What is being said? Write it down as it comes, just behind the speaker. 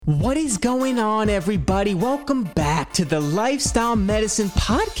What is going on, everybody? Welcome back to the Lifestyle Medicine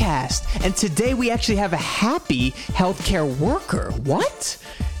Podcast. And today we actually have a happy healthcare worker. What?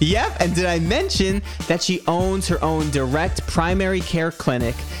 Yep, and did I mention that she owns her own direct primary care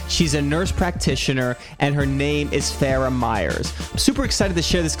clinic? She's a nurse practitioner, and her name is Farah Myers. I'm super excited to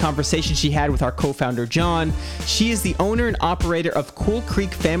share this conversation she had with our co-founder, John. She is the owner and operator of Cool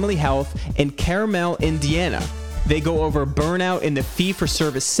Creek Family Health in Carmel, Indiana. They go over burnout in the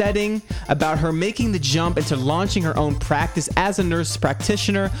fee-for-service setting, about her making the jump into launching her own practice as a nurse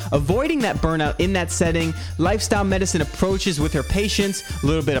practitioner, avoiding that burnout in that setting, lifestyle medicine approaches with her patients, a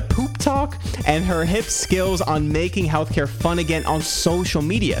little bit of poop talk, and her hip skills on making healthcare fun again on social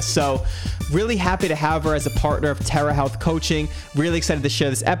media. So really happy to have her as a partner of Terra Health Coaching. Really excited to share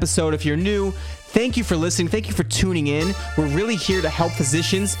this episode. If you're new, thank you for listening. Thank you for tuning in. We're really here to help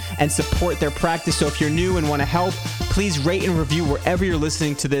physicians and support their practice. So if you're new and want to help, please rate and review wherever you're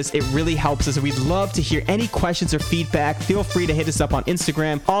listening to this. It really helps us. We'd love to hear any questions or feedback. Feel free to hit us up on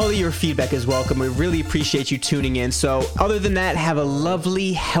Instagram. All of your feedback is welcome. We really appreciate you tuning in. So other than that, have a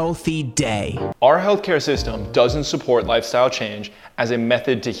lovely, healthy day. Our healthcare system doesn't support lifestyle change as a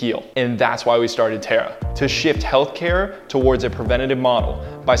method to heal. And that's why we started Terra, to shift healthcare towards a preventative model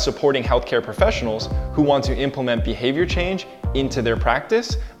by supporting healthcare professionals who want to implement behavior change into their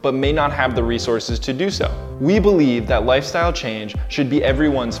practice, but may not have the resources to do so. We believe that lifestyle change should be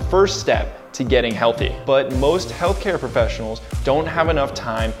everyone's first step to getting healthy, but most healthcare professionals don't have enough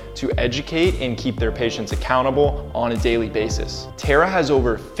time to educate and keep their patients accountable on a daily basis. Terra has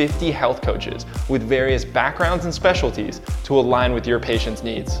over 50 health coaches with various backgrounds and specialties to align with your patient's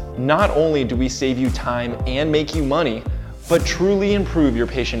needs. Not only do we save you time and make you money, but truly improve your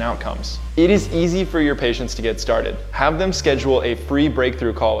patient outcomes. It is easy for your patients to get started. Have them schedule a free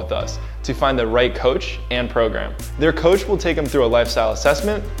breakthrough call with us to find the right coach and program. Their coach will take them through a lifestyle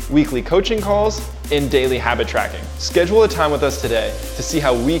assessment, weekly coaching calls, and daily habit tracking. Schedule a time with us today to see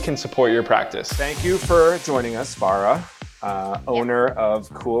how we can support your practice. Thank you for joining us, Farah, owner of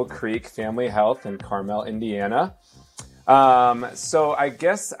Cool Creek Family Health in Carmel, Indiana. So I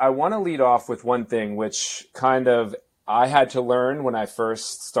guess I want to lead off with one thing, which kind of I had to learn when I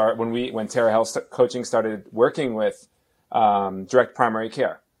first when Terra Health Coaching started working with direct primary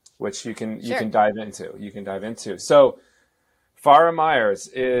care, which you can dive into. So Farah Myers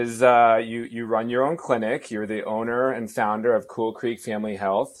is you run your own clinic. You're the owner and founder of Cool Creek Family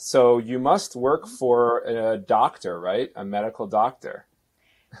Health. So you must work for a doctor, right? A medical doctor.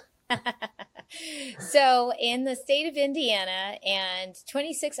 So in the state of Indiana and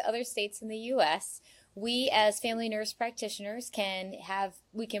 26 other states in the U.S., we as family nurse practitioners can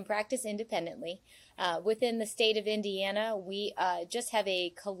practice independently. Within the state of Indiana, we just have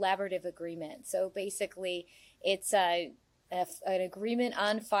a collaborative agreement. So basically, it's an agreement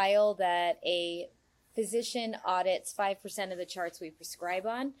on file that a physician audits 5% of the charts we prescribe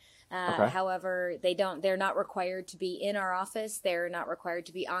on. Okay. However, they're not required to be in our office. They're not required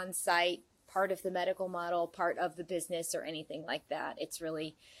to be on site, part of the medical model, part of the business, or anything like that. It's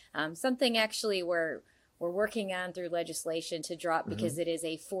really something actually we're working on through legislation to drop, because it is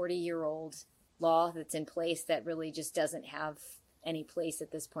a 40-year-old law that's in place that really just doesn't have any place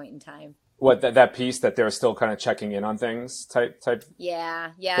at this point in time. What, that piece that they're still kind of checking in on things type?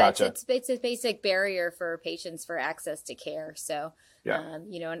 Yeah. Gotcha. It's a basic barrier for patients for access to care. So,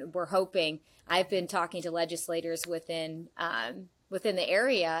 and we're hoping, I've been talking to legislators within the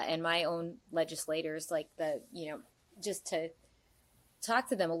area and my own legislators, just to talk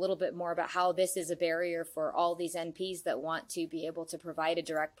to them a little bit more about how this is a barrier for all these NPs that want to be able to provide a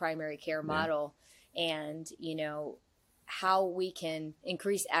direct primary care model, and, how we can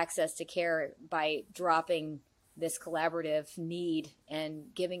increase access to care by dropping this collaborative need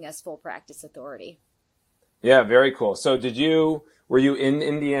and giving us full practice authority. Yeah, very cool. So were you in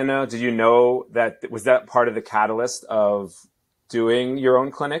Indiana? Did you know was that part of the catalyst of doing your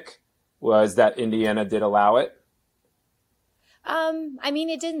own clinic? Was that Indiana did allow it?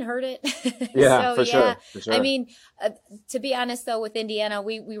 It didn't hurt it. Yeah, for sure. To be honest though, with Indiana,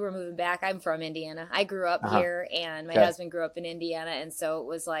 we were moving back. I'm from Indiana. I grew up here, and my husband grew up in Indiana. And so it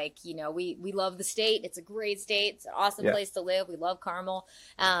was like, we love the state. It's a great state. It's an awesome place to live. We love Carmel.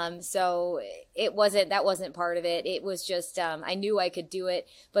 So that wasn't part of it. It was just, I knew I could do it,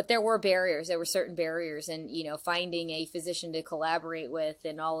 but there were barriers. There were certain barriers, and, finding a physician to collaborate with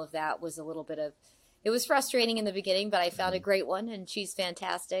and all of that was it was frustrating in the beginning, but I found a great one, and she's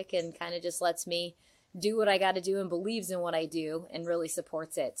fantastic and kind of just lets me do what I got to do and believes in what I do and really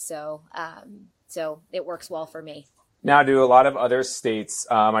supports it. So it works well for me. Now, do a lot of other states,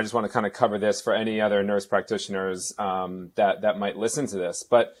 I just want to kind of cover this for any other nurse practitioners that might listen to this,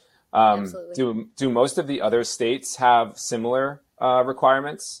 but do most of the other states have similar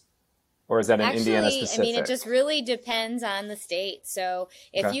requirements? Or is that an Indiana specific? I mean, it just really depends on the state. So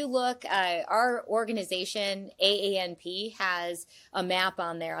if you look, our organization, AANP, has a map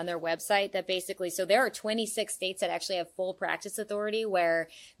on their website that basically, so there are 26 states that actually have full practice authority where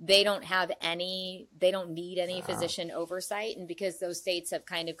they don't need any physician oversight. And because those states have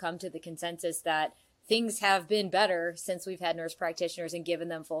kind of come to the consensus that things have been better since we've had nurse practitioners and given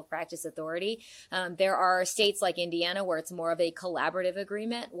them full practice authority. There are states like Indiana where it's more of a collaborative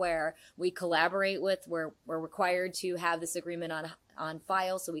agreement where we collaborate with, we're required to have this agreement on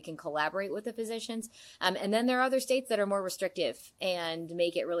file so we can collaborate with the physicians. And then there are other states that are more restrictive and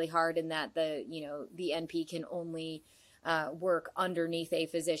make it really hard in that the NP can only work underneath a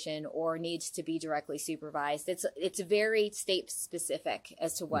physician or needs to be directly supervised. It's very state specific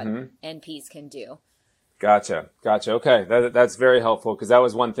as to what NPs can do. Gotcha. Okay. That's very helpful because that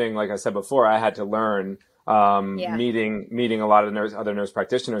was one thing, like I said before, I had to learn meeting a lot of other nurse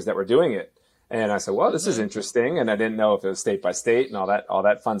practitioners that were doing it. And I said, well, this is interesting. And I didn't know if it was state by state and all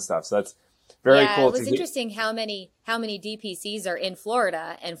that fun stuff. So that's very cool. It was interesting how many DPCs are in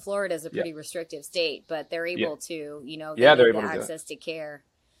Florida, and Florida is a pretty restrictive state, but they're able to, they're able to access to care.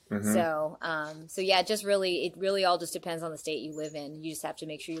 So, it really all just depends on the state you live in. You just have to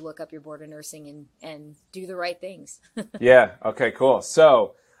make sure you look up your board of nursing and do the right things. Yeah. Okay, cool.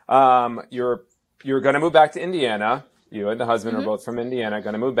 So, you're going to move back to Indiana. You and the husband are both from Indiana,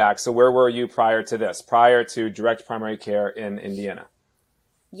 going to move back. So where were you prior to this, prior to direct primary care in Indiana?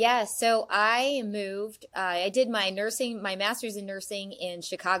 Yeah. So I moved, I did my master's in nursing in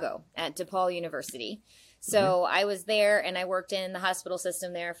Chicago at DePaul University. So I was there and I worked in the hospital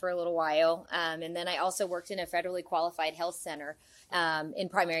system there for a little while. And then I also worked in a federally qualified health center in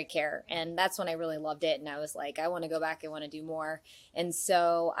primary care. And that's when I really loved it. And I was like, I want to go back. I want to do more. And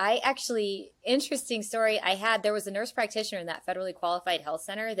so interesting story. There was a nurse practitioner in that federally qualified health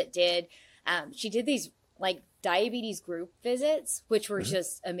center that she did these like diabetes group visits, which were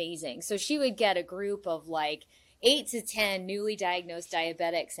just amazing. So she would get a group of like 8 to 10 newly diagnosed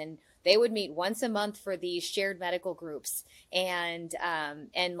diabetics, and they would meet once a month for these shared medical groups. And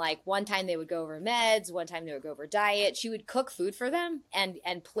like one time they would go over meds, one time they would go over diet. She would cook food for them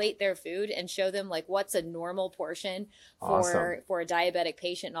and plate their food and show them like what's a normal portion for a diabetic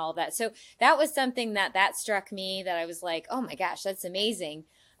patient and all of that. So that was something that struck me, that I was like, oh my gosh, that's amazing.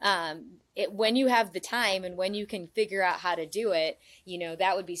 When you have the time and when you can figure out how to do it,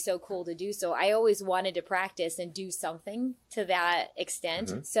 that would be so cool to do. So I always wanted to practice and do something to that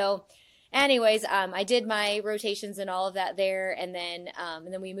extent. So anyways, I did my rotations and all of that there. And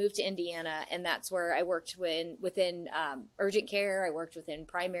then we moved to Indiana, and that's where I worked within urgent care. I worked within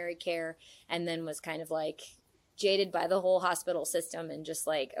primary care, and then was kind of like jaded by the whole hospital system and just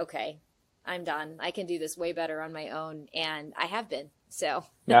like, okay, I'm done. I can do this way better on my own. And I have been. So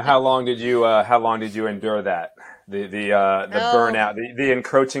now, how long did you endure that? The burnout, the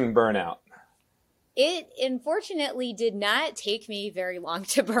encroaching burnout? It unfortunately did not take me very long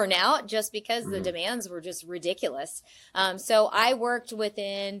to burn out, just because the demands were just ridiculous. So I worked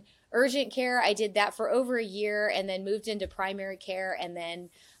within urgent care. I did that for over a year, and then moved into primary care. And then,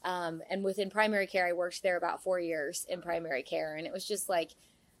 and within primary care, I worked there about 4 years in primary care. And it was just like,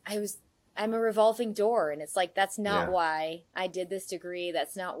 I'm a revolving door. And it's like, that's not why I did this degree.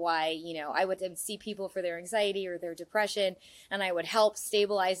 That's not why, I would see people for their anxiety or their depression, and I would help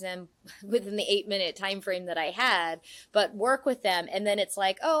stabilize them within the 8-minute time frame that I had, but work with them. And then it's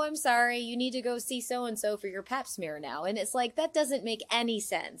like, oh, I'm sorry, you need to go see so-and-so for your pap smear now. And it's like, that doesn't make any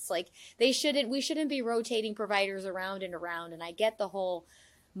sense. Like we shouldn't be rotating providers around and around. And I get the whole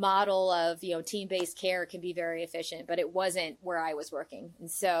model of, team-based care can be very efficient, but it wasn't where I was working.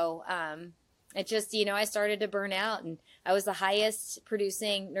 And so, it just, I started to burn out, and I was the highest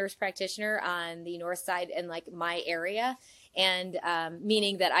producing nurse practitioner on the north side in like my area. And,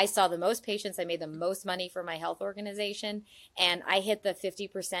 meaning that I saw the most patients, I made the most money for my health organization, and I hit the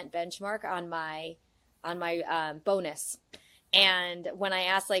 50% benchmark on my bonus. And when I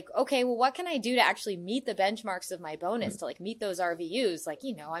asked, like, okay, well, what can I do to actually meet the benchmarks of my bonus, to like meet those RVUs? Like,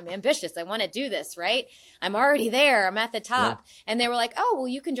 I'm ambitious. I want to do this, right? I'm already there. I'm at the top. Yeah. And they were like, oh, well,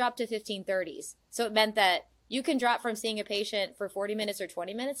 you can drop to 1530s. So it meant that you can drop from seeing a patient for 40 minutes or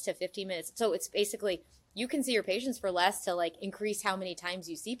 20 minutes to 15 minutes. So it's basically, you can see your patients for less to like increase how many times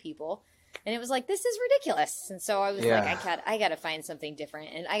you see people. And it was like, this is ridiculous. And so I was like, I got to find something different,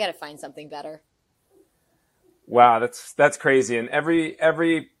 and I got to find something better. Wow, that's crazy. And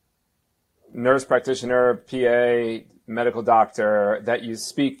every nurse practitioner, PA, medical doctor that you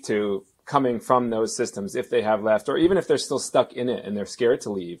speak to coming from those systems, if they have left, or even if they're still stuck in it and they're scared to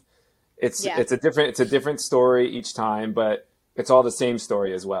leave, it's a different story each time, but it's all the same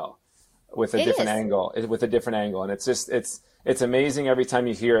story as well, with a different angle, and it's amazing every time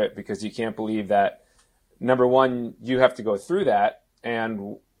you hear it, because you can't believe that, number one, you have to go through that,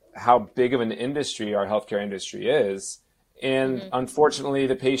 and how big of an industry our healthcare industry is. And unfortunately,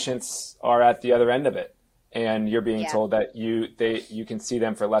 the patients are at the other end of it, and you're being told that you can see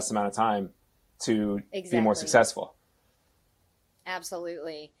them for less amount of time to be more successful.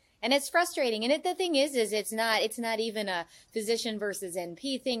 Absolutely. And it's frustrating. And the thing is it's not even a physician versus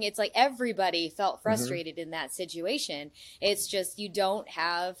NP thing. It's like everybody felt frustrated in that situation. It's just, you don't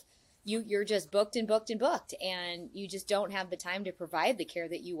have, you're just booked and booked and booked, and you just don't have the time to provide the care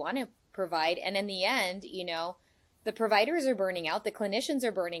that you want to provide. And in the end, the providers are burning out, the clinicians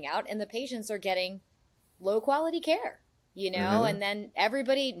are burning out, and the patients are getting low quality care, and then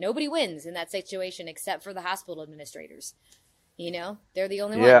nobody wins in that situation except for the hospital administrators. They're the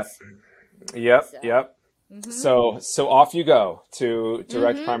only ones. Yep. So off you go to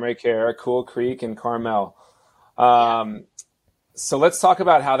direct primary care, Cool Creek and Carmel. So let's talk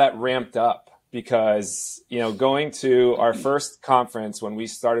about how that ramped up, because, going to our first conference when we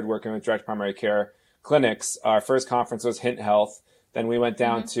started working with direct primary care clinics, our first conference was Hint Health. Then we went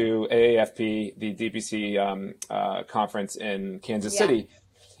down to AAFP, the DPC conference in Kansas City.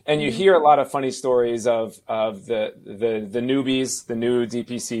 And you hear a lot of funny stories of the newbies, the new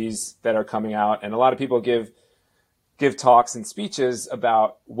DPCs that are coming out. And a lot of people give talks and speeches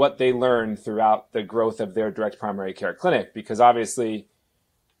about what they learned throughout the growth of their direct primary care clinic, because obviously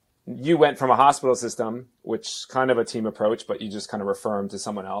you went from a hospital system, which kind of a team approach, but you just kind of refer them to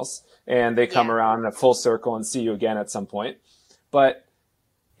someone else, and they come around in a full circle and see you again at some point. But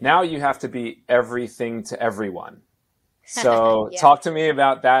now you have to be everything to everyone. So talk to me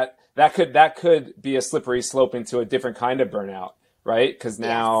about that. That could be a slippery slope into a different kind of burnout, right? Because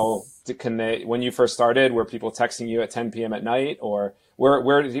now, when you first started, were people texting you at 10 p.m. at night, or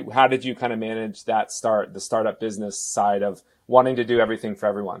how did you kind of manage the startup business side of wanting to do everything for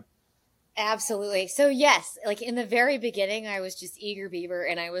everyone? Absolutely. So yes, like in the very beginning, I was just eager beaver,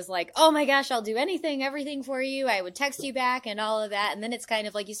 and I was like, oh my gosh, I'll do everything for you. I would text you back and all of that. And then it's kind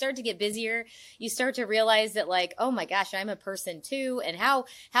of like you start to get busier. You start to realize that, like, oh my gosh, I'm a person too. And how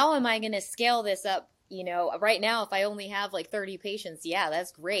am I going to scale this up? Right now, if I only have like 30 patients,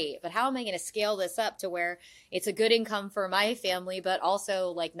 that's great. But how am I going to scale this up to where it's a good income for my family, but also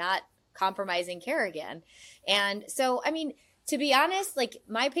like not compromising care again? And so, to be honest, like,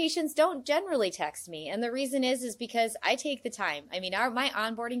 my patients don't generally text me. And the reason is because I take the time. My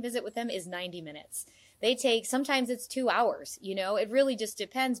onboarding visit with them is 90 minutes. Sometimes it's 2 hours, it really just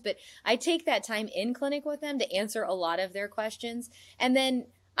depends. But I take that time in clinic with them to answer a lot of their questions. And then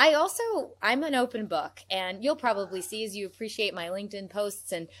I'm an open book, and you'll probably see as you appreciate my LinkedIn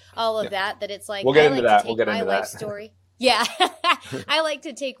posts and all of that it's like, we'll get into that. Life story. Yeah. I like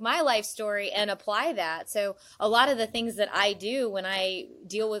to take my life story and apply that. So a lot of the things that I do when I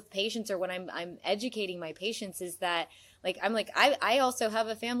deal with patients, or when I'm educating my patients, is that I also have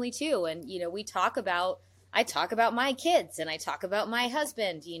a family too. And, I talk about my kids, and I talk about my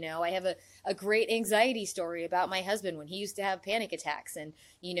husband. I have a great anxiety story about my husband when he used to have panic attacks, and,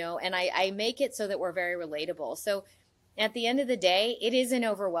 and I make it so that we're very relatable. So at the end of the day, it isn't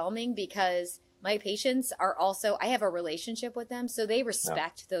overwhelming, because my patients are also, I have a relationship with them, so they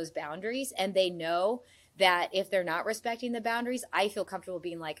respect those boundaries, and they know that if they're not respecting the boundaries, I feel comfortable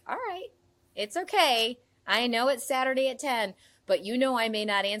being like, all right, it's okay. I know it's Saturday at 10, but I may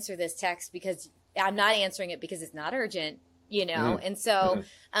not answer this text because I'm not answering it because it's not urgent, And so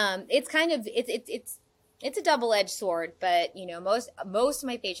it's kind of, it's a double-edged sword, but most of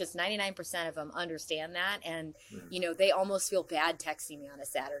my patients, 99% of them, understand that, and they almost feel bad texting me on a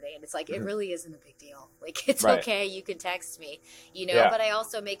Saturday, and it's like, it really isn't a big deal. Like, it's okay, you can text me, But I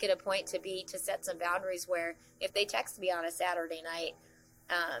also make it a point to set some boundaries where if they text me on a Saturday night,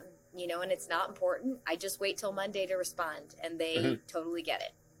 and it's not important, I just wait till Monday to respond, and they totally get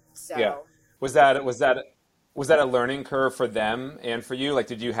it. So was that a learning curve for them and for you? Like,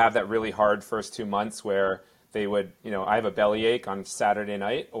 did you have that really hard first 2 months where they would, I have a bellyache on Saturday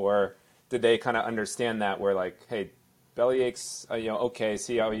night, or did they kind of understand that, where like, hey, bellyaches, okay,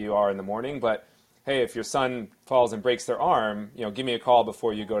 see how you are in the morning, but hey, if your son falls and breaks their arm, give me a call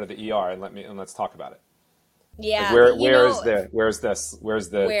before you go to the ER and let's talk about it. Yeah, Where is that?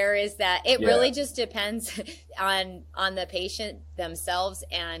 It really just depends on the patient themselves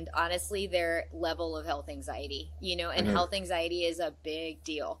and honestly their level of health anxiety, and health anxiety is a big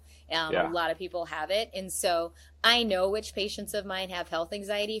deal. A lot of people have it. And so I know which patients of mine have health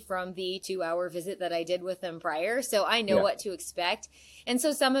anxiety from the 2-hour visit that I did with them prior. So I know what to expect. And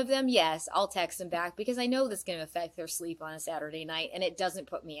so some of them, yes, I'll text them back because I know that's going to affect their sleep on a Saturday night and it doesn't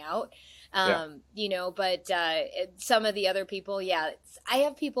put me out. But some of the other people, I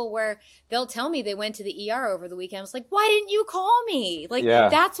have people where they'll tell me they went to the ER over the weekend. I was like, why didn't you call me?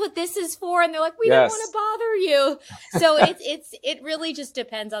 That's what this is for. And they're like, we didn't want to bother you. So it really just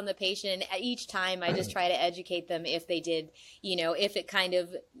depends on the patient. And each time I just try to educate them if they did, if it kind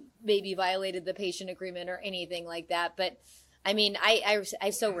of maybe violated the patient agreement or anything like that. But I mean, I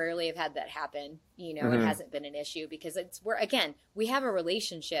so rarely have had that happen, it hasn't been an issue because we have a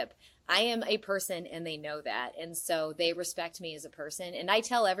relationship. I am a person and they know that. And so they respect me as a person. And I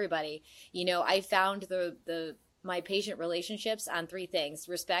tell everybody, I found my patient relationships on 3 things: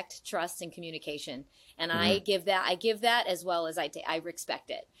 respect, trust, and communication. And I give that as well as I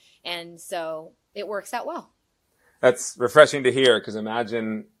respect it. And so it works out well. That's refreshing to hear, because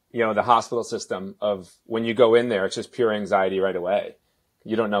imagine, the hospital system of when you go in there, it's just pure anxiety right away.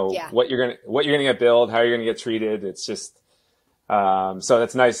 You don't know what you're going to get billed, how you're going to get treated. It's just, so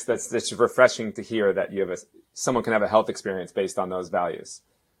that's nice. That's refreshing to hear that someone can have a health experience based on those values.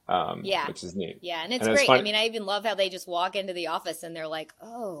 Which is neat. Yeah. And it's great. I mean, I even love how they just walk into the office and they're like,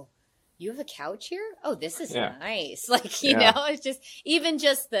 oh, you have a couch here? Oh, this is nice. It's just, even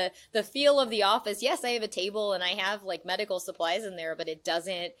just the feel of the office. Yes, I have a table and I have like medical supplies in there, but it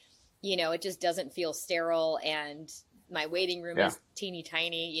doesn't, it just doesn't feel sterile. And my waiting room is teeny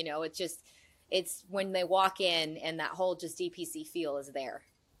tiny, it's when they walk in and that whole just DPC feel is there.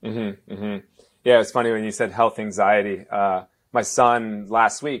 Mm-hmm, mm-hmm. Yeah. It's funny when you said health anxiety. My son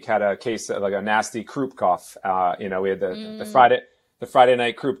last week had a case of like a nasty croup cough. We had the Friday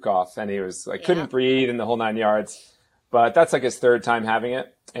night croup cough, and he was like, couldn't breathe and the whole 9 yards. But that's like his 3rd time having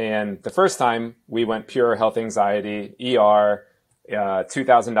it. And the first time we went pure health anxiety, ER,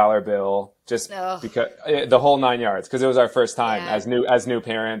 $2,000 bill, just because the whole 9 yards, because it was our first time as new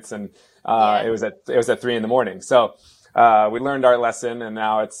parents. And, it was at 3 a.m. So, we learned our lesson, and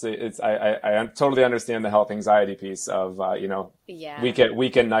now I totally understand the health anxiety piece of,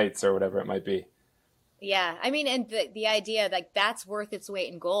 weekend nights or whatever it might be. Yeah. I mean, and the idea like that's worth its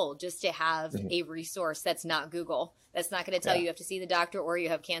weight in gold, just to have a resource that's not Google. That's not going to tell you have to see the doctor or you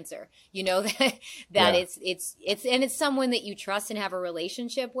have cancer. It's someone that you trust and have a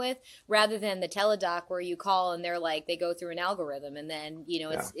relationship with, rather than the teledoc where you call and they're like, they go through an algorithm and then,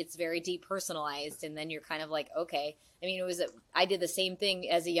 it's very depersonalized. And then you're kind of like, okay. I mean, I did the same thing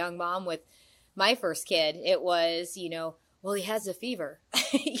as a young mom with my first kid. It was, well, he has a fever,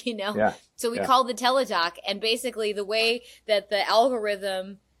 So we called the teledoc, and basically the way that the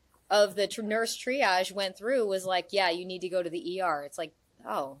algorithm of the nurse triage went through was like, you need to go to the ER. It's like,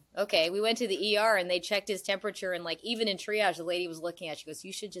 oh, okay. We went to the ER and they checked his temperature, and like even in triage, the lady was looking at, she goes,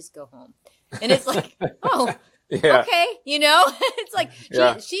 you should just go home. And it's like, oh, okay. It's like,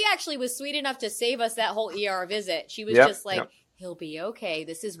 she actually was sweet enough to save us that whole ER visit. She was just like, he'll be okay.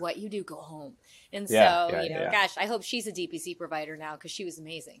 This is what you do. Go home. And so, gosh, I hope she's a DPC provider now, because she was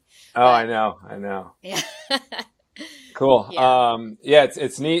amazing. Oh, I know. Yeah. Cool. Yeah.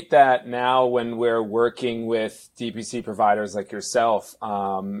 It's neat that now when we're working with DPC providers like yourself,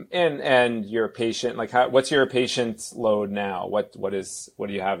 and your patient, like what's your patient load now? What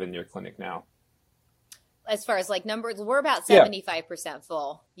do you have in your clinic now? As far as like numbers, we're about 75%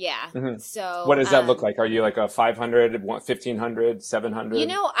 full. Yeah. Mm-hmm. So what does that look like? Are you like a 500, 1,500,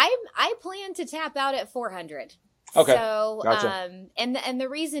 700? I plan to tap out at 400. Okay. So, gotcha. And the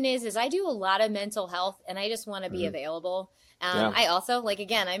reason is I do a lot of mental health, and I just want to be available. I also, like,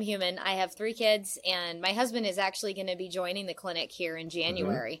 again, I'm human. I have 3 kids, and my husband is actually going to be joining the clinic here in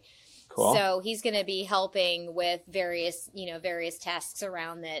January. Mm-hmm. Cool. So he's going to be helping with various tasks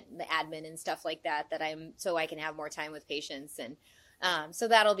around the admin and stuff like that so I can have more time with patients. And, so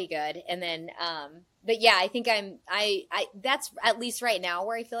that'll be good. And then, but yeah, I think that's at least right now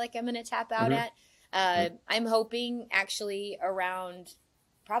where I feel like I'm going to tap out at. I'm hoping actually around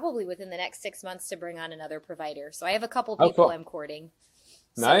probably within the next 6 months to bring on another provider. So I have a couple people I'm courting.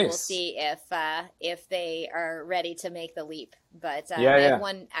 So nice. We'll see if they are ready to make the leap. But I have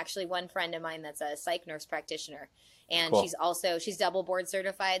one friend of mine that's a psych nurse practitioner, and cool. she's double board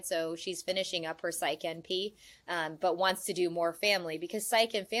certified, so she's finishing up her psych NP, but wants to do more family because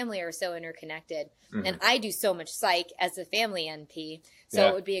psych and family are so interconnected. Mm-hmm. And I do so much psych as a family NP, so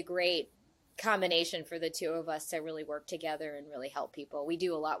it would be a great combination for the two of us to really work together and really help people. We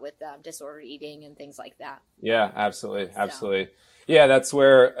do a lot with disordered eating and things like that. Yeah, absolutely. Absolutely. Yeah, that's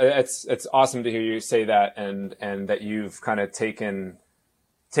where it's awesome to hear you say that, and that you've kind of taken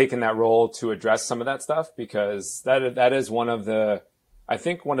that role to address some of that stuff, because that is one of the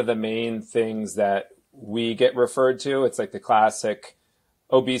main things that we get referred to. It's like the classic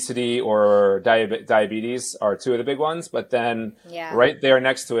obesity or diabetes are two of the big ones, but then right there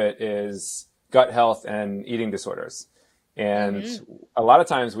next to it is gut health and eating disorders. And a lot of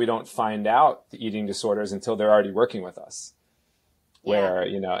times we don't find out the eating disorders until they're already working with us, where,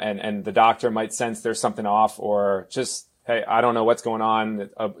 you know, and the doctor might sense there's something off, or just, hey, I don't know what's going on.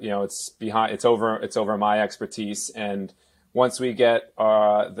 You know, it's over my expertise. And once we get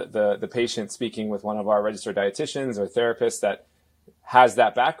the patient speaking with one of our registered dietitians or therapists that has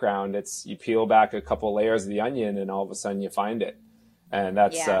that background, you peel back a couple layers of the onion, and all of a sudden you find it. And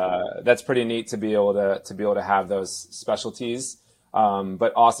that's pretty neat to be able to have those specialties.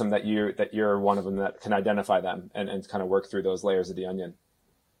 But awesome that you're one of them that can identify them and kind of work through those layers of the onion.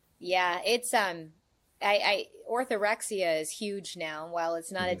 Yeah, it's orthorexia is huge now. While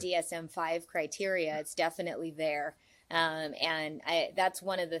it's not a DSM-5 criteria, it's definitely there. And that's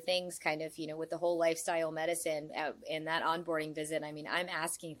one of the things kind of, you know, with the whole lifestyle medicine in that onboarding visit. I mean, I'm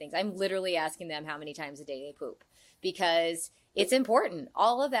asking things. I'm literally asking them how many times a day they poop, because it's important.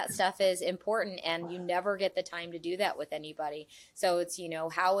 All of that stuff is important, and you never get the time to do that with anybody. So it's, you know,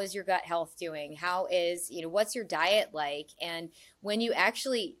 how is your gut health doing? How is, you know, what's your diet like? And when you ask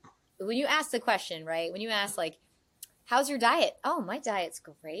the question, right, when you ask like, how's your diet? Oh, my diet's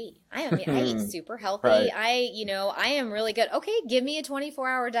great. I eat super healthy. Right. I am really good. Okay, give me a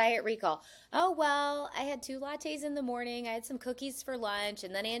 24-hour diet recall. Oh, well, I had 2 lattes in the morning. I had some cookies for lunch,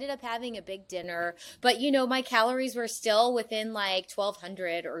 and then I ended up having a big dinner. But, you know, my calories were still within like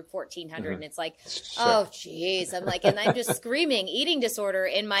 1,200 or 1,400. And it's like, oh, geez. I'm like, and I'm just screaming eating disorder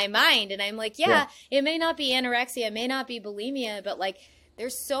in my mind. And I'm like, it may not be anorexia, it may not be bulimia, but like,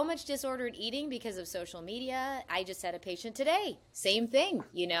 there's so much disordered eating because of social media. I just had a patient today, same thing,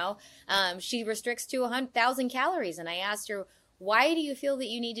 you know. She restricts to 100,000 calories. And I asked her, why do you feel that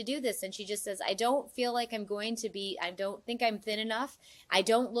you need to do this? And she just says, I don't feel like I don't think I'm thin enough. I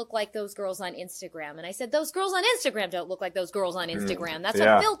don't look like those girls on Instagram. And I said, those girls on Instagram don't look like those girls on Instagram. That's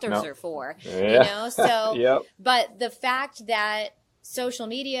what filters are for, you know? So, but the fact that social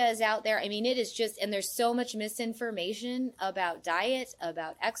media is out there. I mean, it is just, and there's so much misinformation about diet,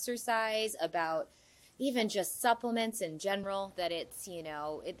 about exercise, about even just supplements in general, that it's, you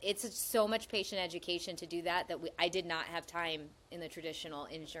know, it's so much patient education to do that I did not have time in the traditional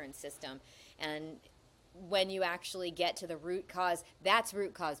insurance system. And when you actually get to the root cause, that's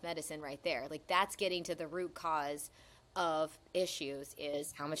root cause medicine right there. Like, that's getting to the root cause of issues.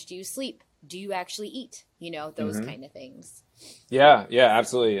 Is how much do you sleep? Do you actually eat? You know, those kind of things. Yeah,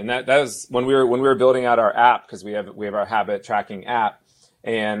 absolutely. And that was when we were building out our app, because we have our habit tracking app,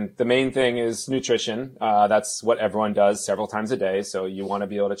 and the main thing is nutrition. That's what everyone does several times a day. So you want to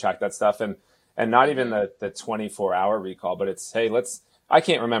be able to track that stuff, and not even the 24-hour recall, but it's, hey, I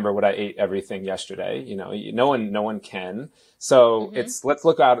can't remember what I ate everything yesterday. You know, no one can. So it's, let's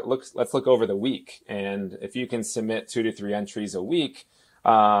look over the week. And if you can submit 2 to 3 entries a week,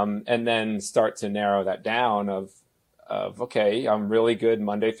 and then start to narrow that down of, okay, I'm really good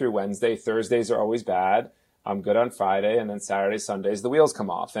Monday through Wednesday. Thursdays are always bad. I'm good on Friday. And then Saturday, Sundays, the wheels come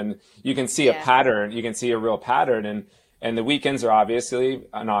off. And you can see a pattern. You can see a real pattern. And the weekends are obviously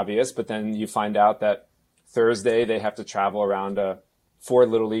unobvious, but then you find out that Thursday they have to travel around 4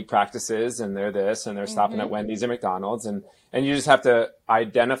 Little League practices, and they're this, and they're stopping at Wendy's and McDonald's. And you just have to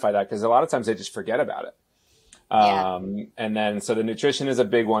identify that, because a lot of times they just forget about it. And then, so the nutrition is a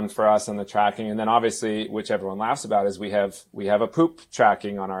big one for us on the tracking. And then obviously, which everyone laughs about, is we have a poop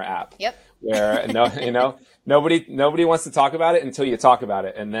tracking on our app. Yep. Where, nobody wants to talk about it until you talk about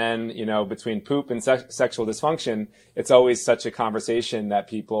it. And then, you know, between poop and sexual dysfunction, it's always such a conversation that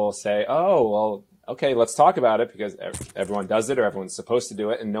people say, oh, well, okay, let's talk about it, because everyone does it, or everyone's supposed to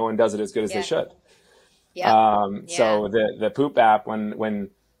do it, and no one does it as good as they should. So the poop app, when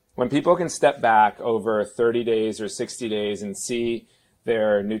people can step back over 30 days or 60 days and see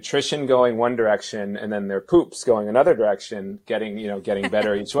their nutrition going one direction, and then their poops going another direction, getting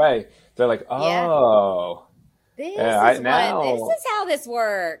better each way, they're like, oh, this is how this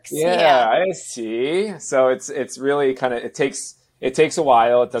works. I see. So it's really kind of, it takes a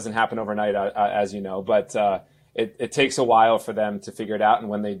while. It doesn't happen overnight, as you know, but it takes a while for them to figure it out. And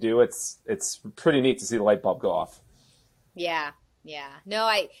when they do, it's pretty neat to see the light bulb go off. Yeah. No,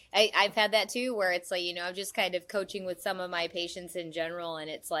 I've had that too, where it's like, you know, I'm just kind of coaching with some of my patients in general, and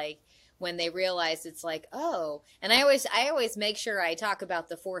it's like, when they realize it's like, oh, and I always make sure I talk about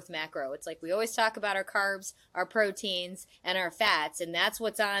the fourth macro. It's like we always talk about our carbs, our proteins, and our fats, and that's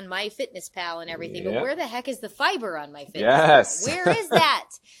what's on MyFitnessPal and everything. But where the heck is the fiber on MyFitnessPal? Yes. Where is that?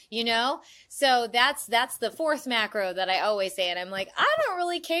 So that's the fourth macro that I always say, and I'm like, I don't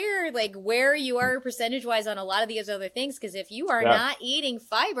really care like where you are percentage wise on a lot of these other things, because if you are not eating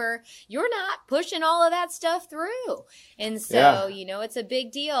fiber, you're not pushing all of that stuff through. And so it's a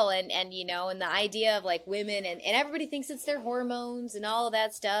big deal, and the idea of like women and everybody thinks it's their hormones and all of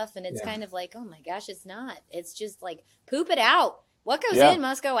that stuff, and it's kind of like, oh my gosh, it's not. It's just like poop it out. What goes in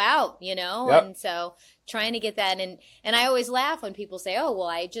must go out, and so trying to get that. And I always laugh when people say, oh, well,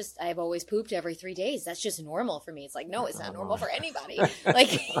 I've always pooped every 3 days. That's just normal for me. It's like, no, it's not normal for anybody. Like,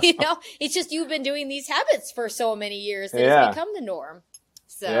 it's just you've been doing these habits for so many years that it's become the norm.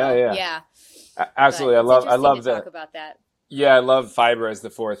 So, Absolutely. I love that. Talk about that. Yeah, I love fiber as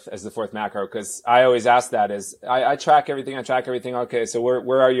the fourth macro, because I always ask that is I track everything. Okay, so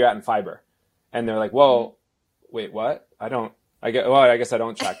where are you at in fiber? And they're like, well, wait, what? I guess I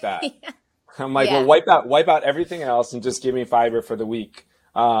don't track that. I'm like, well, wipe out everything else and just give me fiber for the week,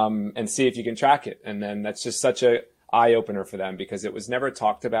 and see if you can track it. And then that's just such a eye opener for them, because it was never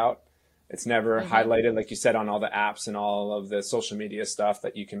talked about. It's never highlighted, like you said, on all the apps and all of the social media stuff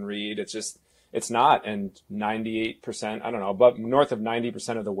that you can read. It's not. And 98%, I don't know, but north of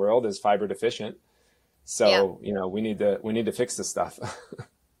 90% of the world is fiber deficient. So, we need to fix this stuff.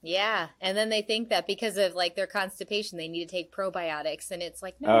 Yeah. And then they think that because of like their constipation, they need to take probiotics. And it's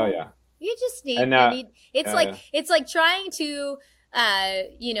like, no, you just need, it's like trying to,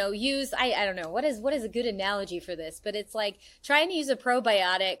 use, I don't know, what is a good analogy for this, but it's like trying to use a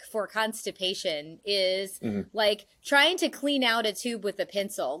probiotic for constipation is like trying to clean out a tube with a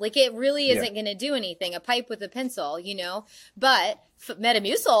pencil. Like it really isn't going to do anything, a pipe with a pencil, but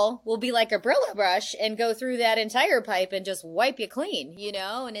Metamucil will be like a Brillo brush and go through that entire pipe and just wipe you clean,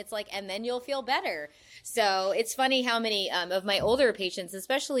 and it's like, and then you'll feel better. So it's funny how many of my older patients,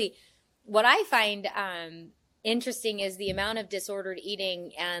 especially what I find interesting is the amount of disordered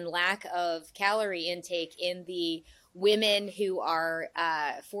eating and lack of calorie intake in the women who are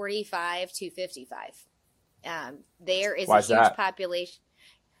 45 to 55. There is a huge population.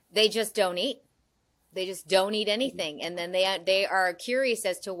 They just don't eat. They just don't eat anything. And then they are curious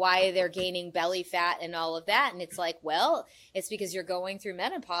as to why they're gaining belly fat and all of that. And it's like, well, it's because you're going through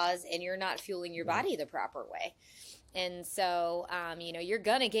menopause and you're not fueling your body the proper way. And so, you're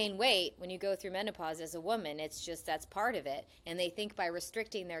going to gain weight when you go through menopause as a woman. It's just that's part of it. And they think by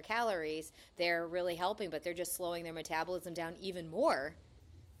restricting their calories, they're really helping, but they're just slowing their metabolism down even more.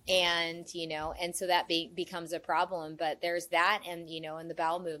 And, and so that becomes a problem. But there's that and, and the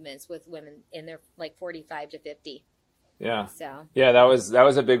bowel movements with women in their like 45 to 50. Yeah. So. Yeah, that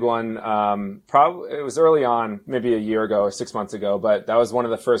was a big one. Probably it was early on, maybe a year ago or 6 months ago, but that was one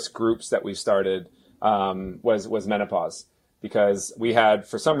of the first groups that we started. Was menopause, because we had,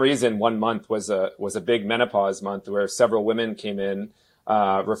 for some reason, 1 month was a big menopause month where several women came in,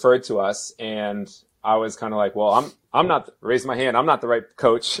 referred to us, and I was kind of like, well, I'm not, raise my hand, I'm not the right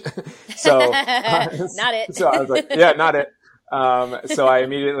coach. So not it. So I was like, yeah, not it. So I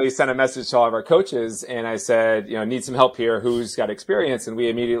immediately sent a message to all of our coaches and I said, need some help here. Who's got experience? And we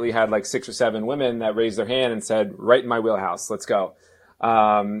immediately had like 6 or 7 women that raised their hand and said, right in my wheelhouse, let's go.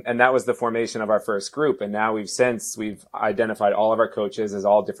 And that was the formation of our first group. And now we've identified all of our coaches as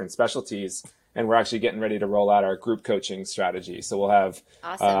all different specialties. And we're actually getting ready to roll out our group coaching strategy. So we'll have,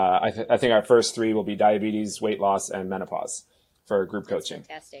 awesome. I think our first 3 will be diabetes, weight loss, and menopause for group coaching.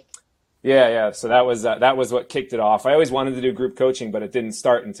 Fantastic. Yeah. So that was what kicked it off. I always wanted to do group coaching, but it didn't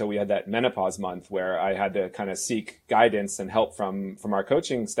start until we had that menopause month where I had to kind of seek guidance and help from our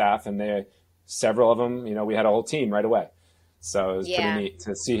coaching staff. And several of them, we had a whole team right away. So it was pretty neat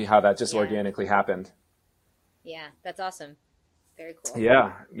to see how that just organically happened. Yeah, that's awesome. Very cool.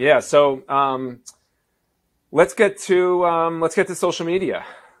 Yeah. So let's get to social media.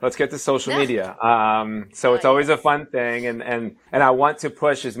 So it's always a fun thing, and I want to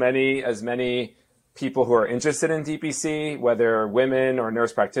push as many people who are interested in DPC, whether women or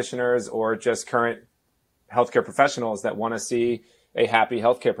nurse practitioners or just current healthcare professionals that want to see a happy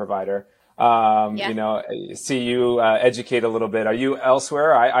healthcare provider. See you educate a little bit. Are you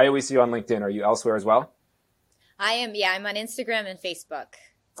elsewhere? I always see you on LinkedIn. Are you elsewhere as well? I am. Yeah, I'm on Instagram and Facebook.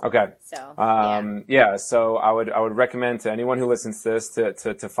 Okay. So, So I would recommend to anyone who listens to this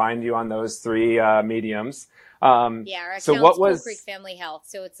to find you on those 3 mediums. Our account's Cool Creek Family Health.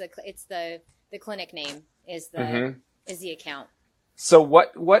 So it's the clinic name is the account. So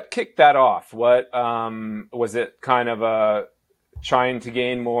what kicked that off? What was it kind of trying to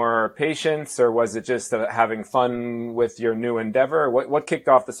gain more patients, or was it just having fun with your new endeavor? What kicked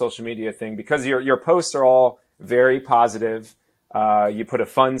off the social media thing? Because your posts are all very positive. You put a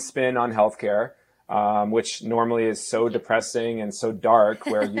fun spin on healthcare, which normally is so depressing and so dark,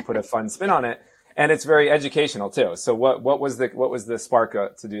 where you put a fun spin on it, and it's very educational too. So what was the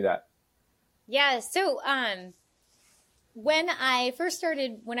spark to do that? Yeah. So when I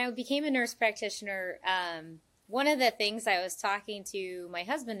became a nurse practitioner, one of the things I was talking to my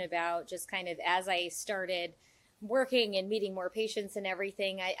husband about, just kind of as I started working and meeting more patients and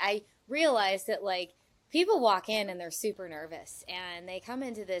everything, I realized that like people walk in and they're super nervous, and they come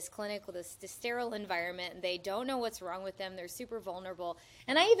into this clinic with this sterile environment, and they don't know what's wrong with them. They're super vulnerable.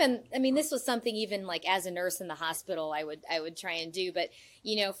 And this was something even like as a nurse in the hospital, I would try and do. But,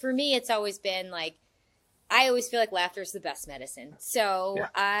 for me, it's always been like, I always feel like laughter is the best medicine. So yeah.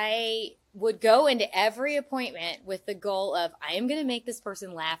 I would go into every appointment with the goal of, I am going to make this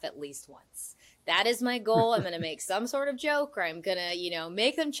person laugh at least once. That is my goal. I'm going to make some sort of joke, or I'm going to,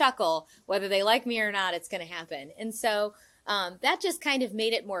 make them chuckle. Whether they like me or not, it's going to happen. And so that just kind of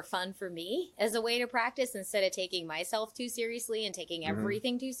made it more fun for me as a way to practice, instead of taking myself too seriously and taking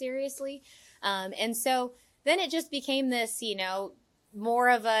everything too seriously. And so then it just became this, more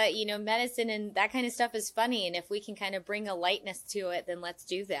of a, medicine and that kind of stuff is funny. And if we can kind of bring a lightness to it, then let's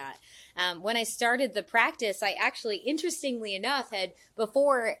do that. When I started the practice, I actually, interestingly enough,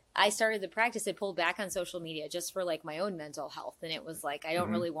 before I started the practice, I pulled back on social media just for like my own mental health. And it was like, I don't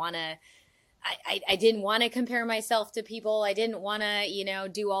really want to, I didn't want to compare myself to people. I didn't want to,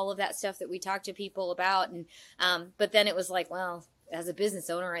 do all of that stuff that we talk to people about. And, but then it was like, well, as a business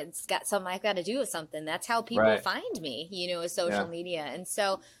owner, it's got something I've got to do with something. That's how people find me, is social media. And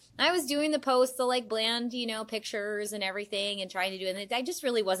so I was doing the posts, the like bland, pictures and everything, and trying to do it. And I just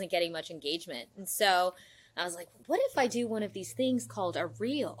really wasn't getting much engagement. And so I was like, what if I do one of these things called a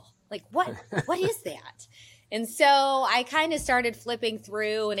reel? Like what is that? And so I kind of started flipping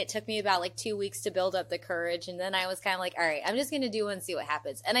through, and it took me about like 2 weeks to build up the courage. And then I was kind of like, all right, I'm just going to do one and see what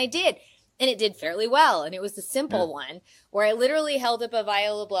happens. And I did. And it did fairly well. And it was the simple one where I literally held up a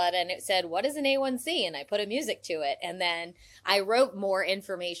vial of blood and it said, what is an A1C? And I put a music to it. And then I wrote more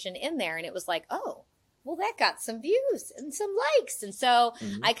information in there. And it was like, oh, well, that got some views and some likes. And so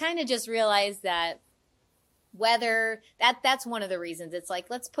I kind of just realized that that's one of the reasons. It's like,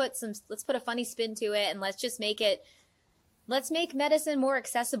 let's put a funny spin to it, and let's make medicine more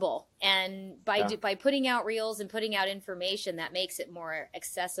accessible. And by putting out reels and putting out information, that makes it more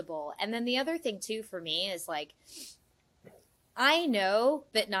accessible. And then the other thing too for me is like, I know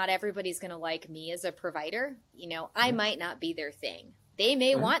that not everybody's going to like me as a provider. I might not be their thing. They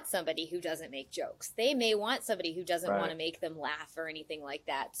may want somebody who doesn't make jokes. They may want somebody who doesn't want to make them laugh or anything like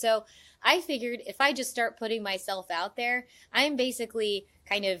that. So I figured if I just start putting myself out there, I'm basically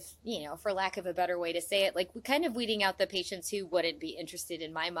kind of, for lack of a better way to say it, like kind of weeding out the patients who wouldn't be interested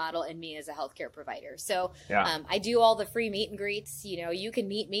in my model and me as a healthcare provider. So I do all the free meet and greets. You can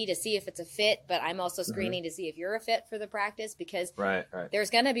meet me to see if it's a fit, but I'm also screening to see if you're a fit for the practice, because there's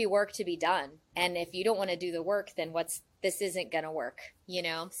going to be work to be done. And if you don't want to do the work, then this isn't going to work,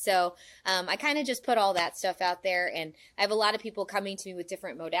 So I kind of just put all that stuff out there, and I have a lot of people coming to me with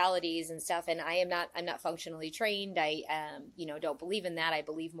different modalities and stuff. And I'm not functionally trained. I, don't believe in that. I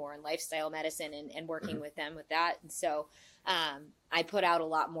believe more in lifestyle medicine and working with them with that. And so I put out a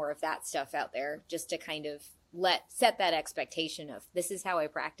lot more of that stuff out there just to kind of set that expectation of, this is how I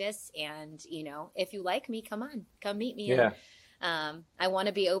practice. And, if you like me, come meet me. Yeah. And, I want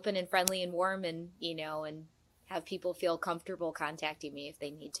to be open and friendly and warm, and, and have people feel comfortable contacting me if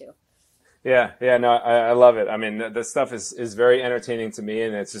they need to. Yeah. No, I love it. I mean, the stuff is very entertaining to me,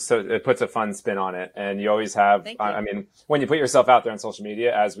 and it's just it puts a fun spin on it. And you always have, I mean, when you put yourself out there on social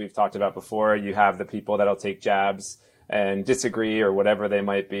media, as we've talked about before, you have the people that'll take jabs and disagree or whatever they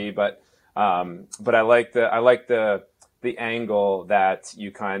might be. But I like the angle that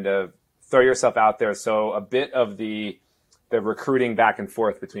you kind of throw yourself out there. So a bit of the recruiting back and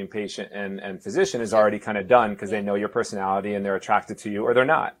forth between patient and physician is already kind of done, because they know your personality and they're attracted to you, or they're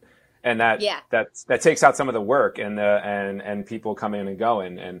not. And that takes out some of the work and people coming and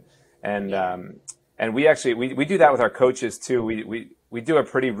going. And we actually, we do that with our coaches too. We do a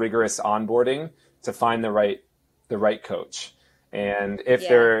pretty rigorous onboarding to find the right coach. And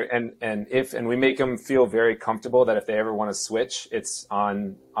if and we make them feel very comfortable that if they ever want to switch, it's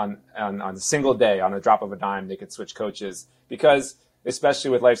on a single day, on a drop of a dime, they could switch coaches. Because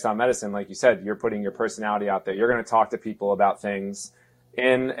especially with lifestyle medicine, like you said, you're putting your personality out there. You're going to talk to people about things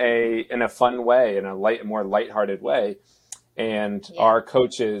in a fun way, in a more lighthearted way. And our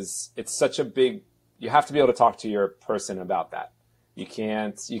coaches, it's such a big, you have to be able to talk to your person about that. You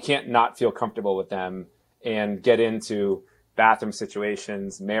can't not feel comfortable with them and get into bathroom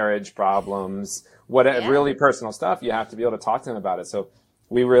situations, marriage problems, really personal stuff. You have to be able to talk to them about it. So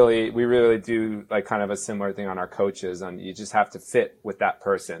we really do like kind of a similar thing on our coaches, and you just have to fit with that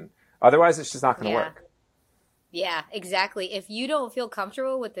person. Otherwise, it's just not going to work. Yeah, exactly. If you don't feel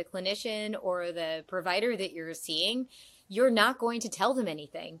comfortable with the clinician or the provider that you're seeing, you're not going to tell them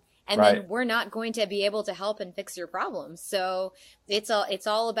anything. And then we're not going to be able to help and fix your problems. So it's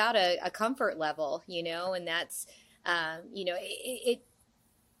all about a comfort level, and that's,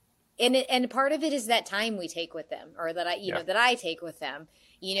 and part of it is that time we take with them, or that I take with them.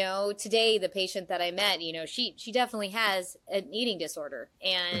 Today, the patient that I met, she definitely has an eating disorder,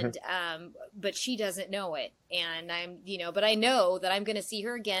 and but she doesn't know it. And but I know that I'm going to see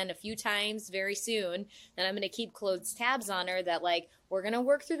her again a few times very soon, and I'm going to keep close tabs on her that we're going to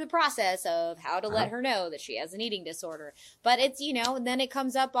work through the process of how to let her know that she has an eating disorder. But it's, and then it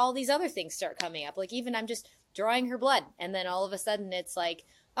comes up, all these other things start coming up. Like even I'm just drawing her blood, and then all of a sudden it's like,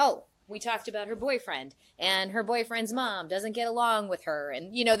 oh, we talked about her boyfriend, and her boyfriend's mom doesn't get along with her,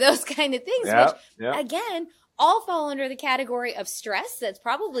 and those kind of things, which again, all fall under the category of stress. That's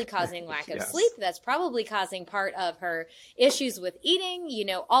probably causing lack of sleep. That's probably causing part of her issues with eating,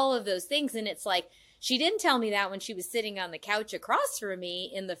 all of those things. And it's like, she didn't tell me that when she was sitting on the couch across from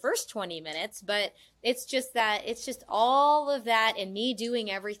me in the first 20 minutes, but it's just all of that, and me doing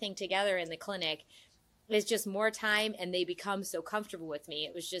everything together in the clinic is just more time, and they become so comfortable with me.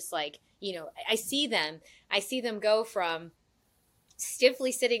 It was just like, I see them go from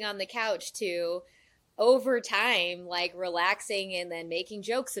stiffly sitting on the couch to over time, like relaxing and then making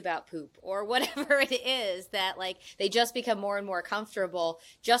jokes about poop or whatever it is, that they just become more and more comfortable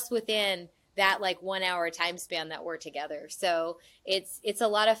just within that 1 hour time span that we're together. So it's a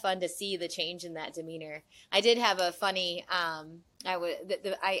lot of fun to see the change in that demeanor. I did have a funny,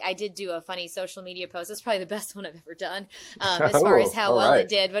 I did do a funny social media post. It's probably the best one I've ever done, as far as how well it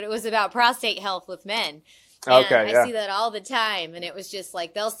did, but it was about prostate health with men. And I see that all the time. And it was just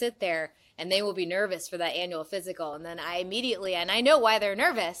like, they'll sit there and they will be nervous for that annual physical. And then and I know why they're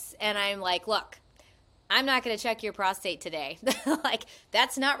nervous. And I'm like, look, I'm not going to check your prostate today.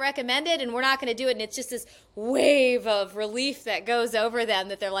 That's not recommended, and we're not going to do it. And it's just this wave of relief that goes over them,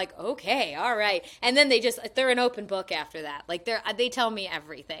 that they're like, okay, all right. And then they're an open book after that. They tell me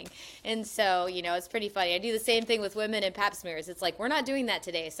everything. And so, it's pretty funny. I do the same thing with women and pap smears. It's like, we're not doing that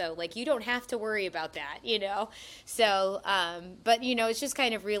today. So you don't have to worry about that, So, but it's just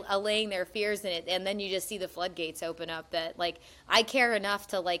kind of allaying their fears in it. And then you just see the floodgates open up, that I care enough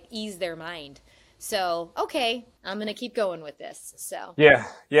to ease their mind. So, okay, I'm going to keep going with this. So yeah,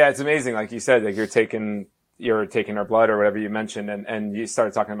 it's amazing. Like you said, you're taking our blood or whatever you mentioned, and you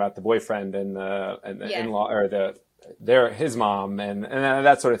started talking about the boyfriend and the in-law, or his mom and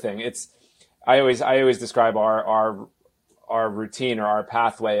that sort of thing. I always describe our routine or our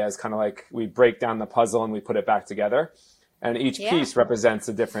pathway as kind of like, we break down the puzzle and we put it back together, and each piece represents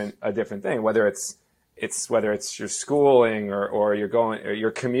a different thing, whether it's your schooling or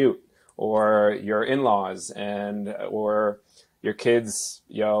your commute, or your in-laws, or your kids,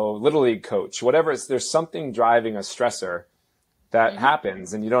 little league coach, whatever. There's something driving a stressor that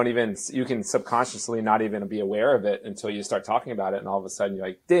happens, and you can subconsciously not even be aware of it until you start talking about it, and all of a sudden you're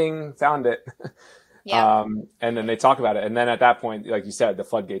like, ding, found it. And then they talk about it, and then at that point, like you said, the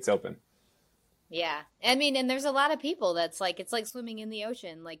floodgates open. Yeah. I mean, and there's a lot of people that's it's like swimming in the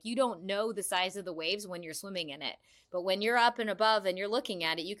ocean. You don't know the size of the waves when you're swimming in it. But when you're up and above and you're looking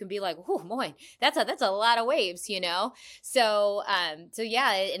at it, you can be like, oh boy, that's a lot of waves, So,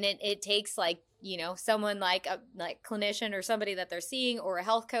 yeah, and it takes someone like a clinician or somebody that they're seeing, or a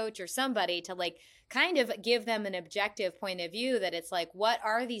health coach or somebody to kind of give them an objective point of view, that it's what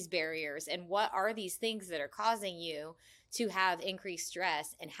are these barriers, and what are these things that are causing you to have increased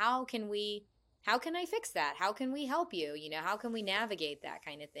stress, and how can I fix that? How can we help you? How can we navigate that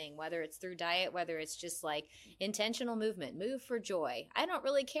kind of thing? Whether it's through diet, whether it's just intentional movement, move for joy. I don't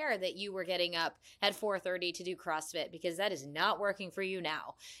really care that you were getting up at 4:30 to do CrossFit, because that is not working for you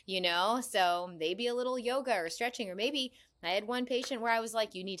now, So maybe a little yoga or stretching, or maybe I had one patient where I was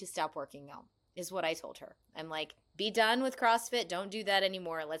like, you need to stop working out, is what I told her. I'm like, be done with CrossFit. Don't do that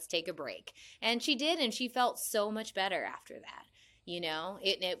anymore. Let's take a break. And she did, and she felt so much better after that.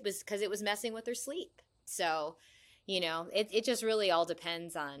 It was because it was messing with her sleep. So, it just really all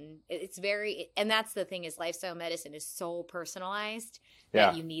depends on, and that's the thing, is lifestyle medicine is so personalized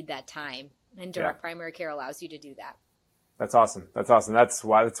that you need that time, and direct primary care allows you to do that. That's awesome. That's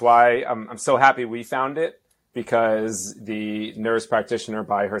why I'm so happy we found it. because the nurse practitioner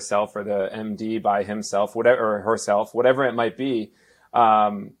by herself or the MD by himself, whatever, or herself, whatever it might be,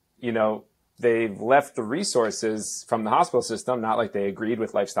 they've left the resources from the hospital system, not like they agreed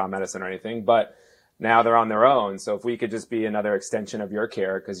with lifestyle medicine or anything, but now they're on their own. So if we could just be another extension of your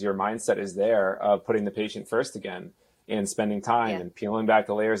care, because your mindset is there of putting the patient first again and spending time and peeling back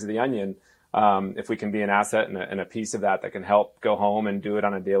the layers of the onion, if we can be an asset and a piece of that can help go home and do it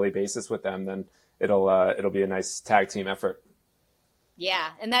on a daily basis with them, then it'll be a nice tag team effort. Yeah.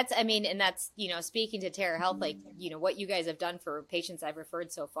 And that's, speaking to Terra Health, what you guys have done for patients I've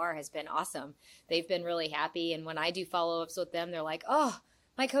referred so far has been awesome. They've been really happy. And when I do follow-ups with them, they're like, oh,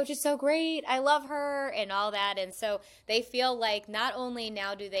 my coach is so great. I love her and all that. And so they feel like not only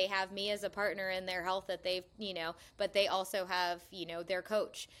now do they have me as a partner in their health that they've, but they also have, their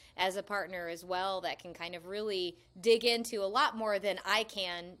coach as a partner as well that can kind of really dig into a lot more than I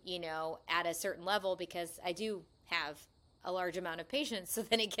can, at a certain level, because I do have a large amount of patients. So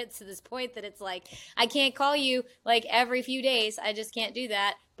then it gets to this point that it's like, I can't call you like every few days. I just can't do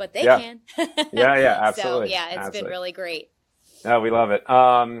that, but they can. Yeah, absolutely. So it's been really great. Oh, we love it.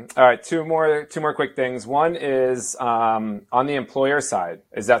 All right, two more quick things. One is on the employer side.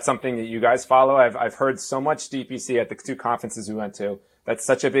 Is that something that you guys follow? I've heard so much DPC at the 2 conferences we went to. That's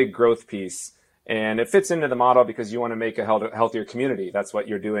such a big growth piece, and it fits into the model because you want to make a healthier community. That's what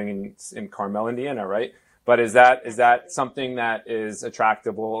you're doing in Carmel, Indiana, right? But is that something that is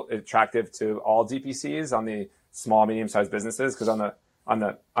attractive to all DPCs on the small, medium-sized businesses? Because on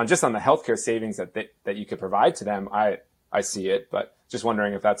the healthcare savings that you could provide to them, I see it, but just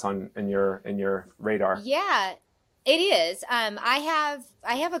wondering if that's in your radar. Yeah, it is. I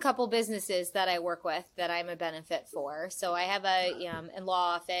have a couple businesses that I work with that I'm a benefit for. So I have a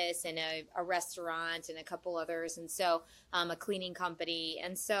law office and a restaurant and a couple others, and so a cleaning company.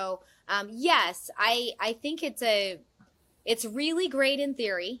 And so yes, I think it's really great in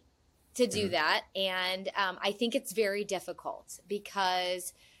theory to do that, and I think it's very difficult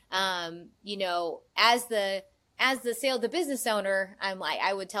because as the business owner,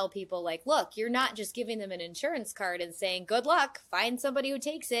 I would tell people like, look, you're not just giving them an insurance card and saying, good luck, find somebody who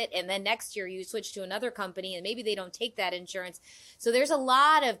takes it. And then next year you switch to another company and maybe they don't take that insurance. So there's a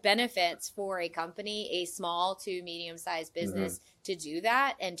lot of benefits for a company, a small to medium-sized business to do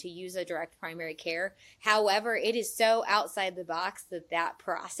that and to use a direct primary care. However, it is so outside the box that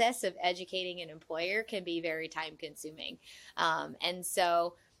process of educating an employer can be very time consuming. And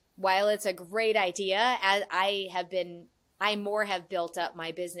so while it's a great idea, as I have built up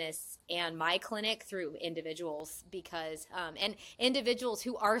my business and my clinic through individuals because, and individuals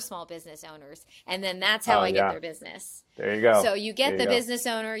who are small business owners. And then that's how I get their business. There you go. So you get the business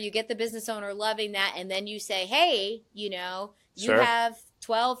owner loving that. And then you say, hey, you have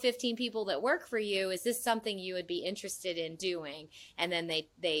 12, 15 people that work for you. Is this something you would be interested in doing? And then they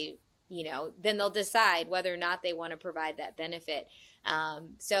then they'll decide whether or not they want to provide that benefit.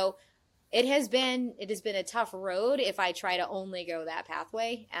 So it has been a tough road if I try to only go that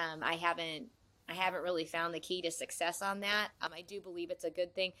pathway. I haven't really found the key to success on that. I do believe it's a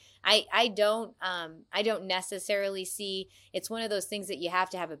good thing. I don't necessarily see, it's one of those things that you have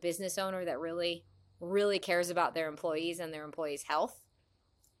to have a business owner that really, really cares about their employees and their employees' health.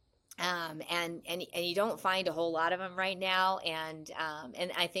 And you don't find a whole lot of them right now. And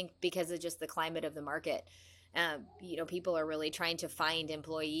I think because of just the climate of the market, people are really trying to find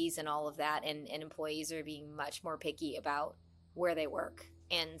employees and all of that. And employees are being much more picky about where they work.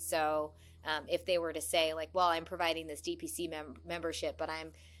 And so if they were to say like, well, I'm providing this DPC membership, but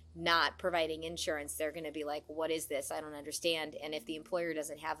I'm not providing insurance, they're going to be like, what is this? I don't understand. And if the employer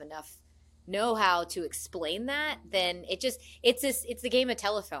doesn't have enough know-how to explain that, then it's the game of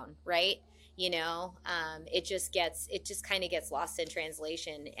telephone, right? It just kind of gets lost in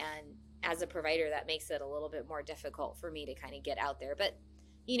translation, and as a provider that makes it a little bit more difficult for me to kind of get out there. But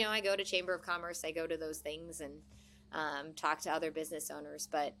I go to Chamber of Commerce, I go to those things and talk to other business owners,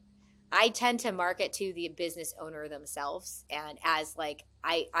 but I tend to market to the business owner themselves and as like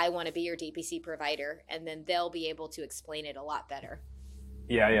I want to be your DPC provider, and then they'll be able to explain it a lot better.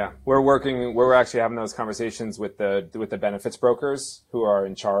 Yeah. We're actually having those conversations with the benefits brokers who are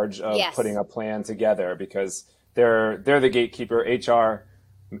in charge of putting a plan together, because they're the gatekeeper. HR,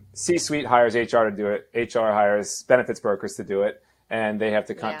 C-suite hires HR to do it. HR hires benefits brokers to do it, and they have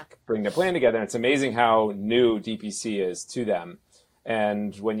to bring their plan together. And it's amazing how new DPC is to them.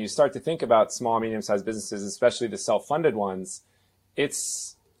 And when you start to think about small, medium-sized businesses, especially the self-funded ones,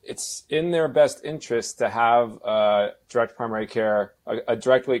 it's in their best interest to have direct primary care, a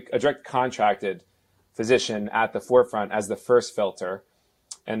direct contracted physician at the forefront as the first filter.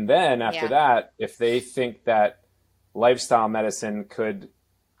 And then after that, if they think that lifestyle medicine could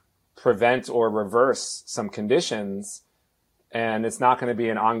prevent or reverse some conditions, and it's not going to be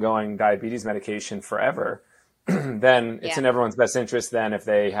an ongoing diabetes medication forever, then it's in everyone's best interest then if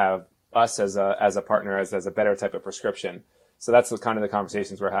they have us as a partner, as a better type of prescription. So that's kind of the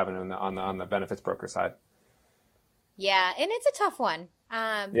conversations we're having on the benefits broker side. Yeah, and it's a tough one.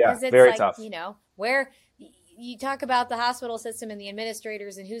 It's very tough. Where you talk about the hospital system and the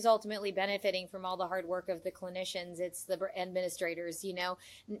administrators and who's ultimately benefiting from all the hard work of the clinicians, it's the administrators.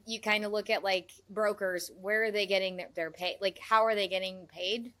 You kind of look at like brokers, where are they getting their pay? Like, how are they getting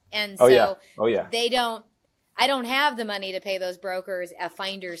paid? And I don't have the money to pay those brokers a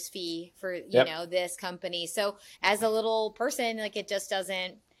finder's fee for, this company. So as a little person, like it just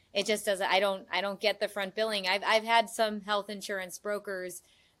doesn't, I don't get the front billing. I've had some health insurance brokers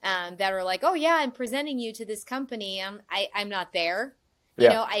that are like, oh yeah, I'm presenting you to this company. I'm not there.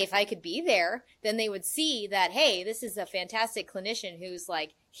 If I could be there, then they would see that, hey, this is a fantastic clinician who's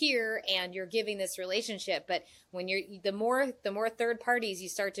like here and you're giving this relationship. But when the more third parties you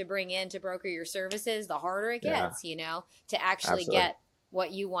start to bring in to broker your services, the harder it gets, to actually get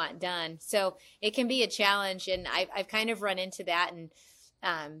what you want done. So it can be a challenge. And I've kind of run into that. And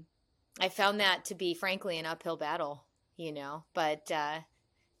I found that to be, frankly, an uphill battle, but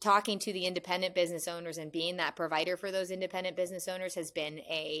talking to the independent business owners and being that provider for those independent business owners has been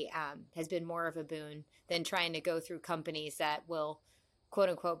more of a boon than trying to go through companies that will, quote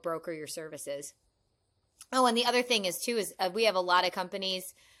unquote, broker your services. Oh, and the other thing is we have a lot of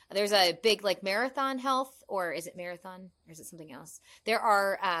companies. There's a big like Marathon Health, or is it Marathon or is it something else? There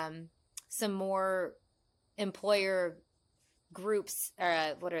are some more employer groups,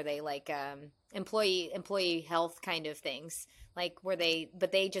 what are they, like employee health kind of things, like but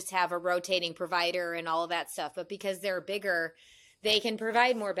they just have a rotating provider and all of that stuff. But because they're bigger, they can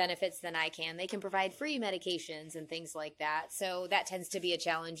provide more benefits than I can. They can provide free medications and things like that. So that tends to be a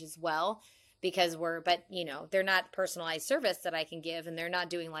challenge as well, because they're not personalized service that I can give, and they're not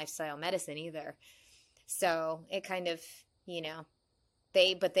doing lifestyle medicine either. So it kind of,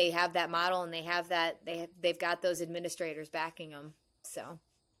 they have that model, and they've got those administrators backing them. So.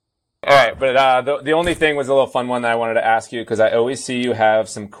 All right, but the only thing was a little fun one that I wanted to ask you, because I always see you have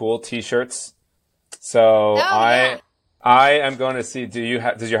some cool T-shirts. So I am going to see.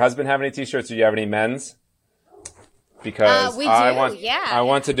 Does your husband have any T-shirts? Do you have any men's? Because I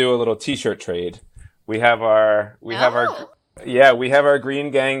want to do a little T-shirt trade. We have our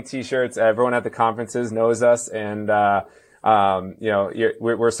Green Gang T-shirts. Everyone at the conferences knows us, and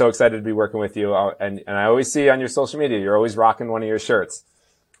we're so excited to be working with you. And I always see on your social media you're always rocking one of your shirts.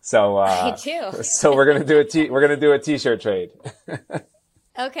 So me too. So we're gonna do a T-shirt trade.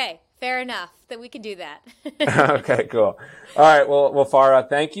 Okay, fair enough. That we can do that. Okay, cool. All right. Well, Farah,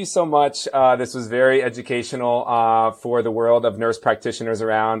 thank you so much. This was very educational for the world of nurse practitioners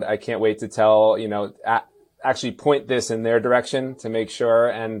around. I can't wait to tell actually point this in their direction to make sure,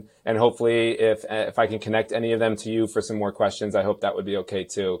 and hopefully if I can connect any of them to you for some more questions, I hope that would be okay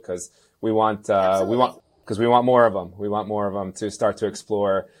too, because we want more of them. We want more of them to start to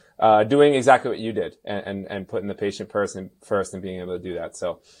explore doing exactly what you did, and putting the patient first and being able to do that.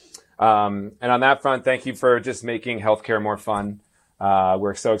 So, and on that front, thank you for just making healthcare more fun.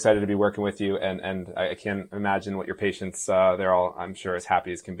 We're so excited to be working with you, and I can't imagine what your patients, they're all, I'm sure, as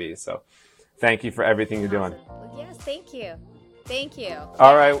happy as can be. So thank you for everything you're doing. Well, yes, thank you.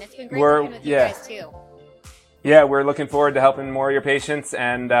 All right. It's been great working with you guys too. Yeah, we're looking forward to helping more of your patients,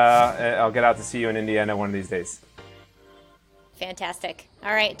 and I'll get out to see you in Indiana one of these days. Fantastic.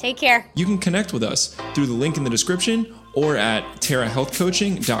 All right, take care. You can connect with us through the link in the description or at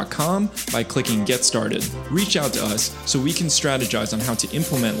terrahealthcoaching.com by clicking Get Started. Reach out to us so we can strategize on how to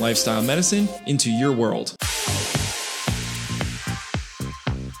implement lifestyle medicine into your world.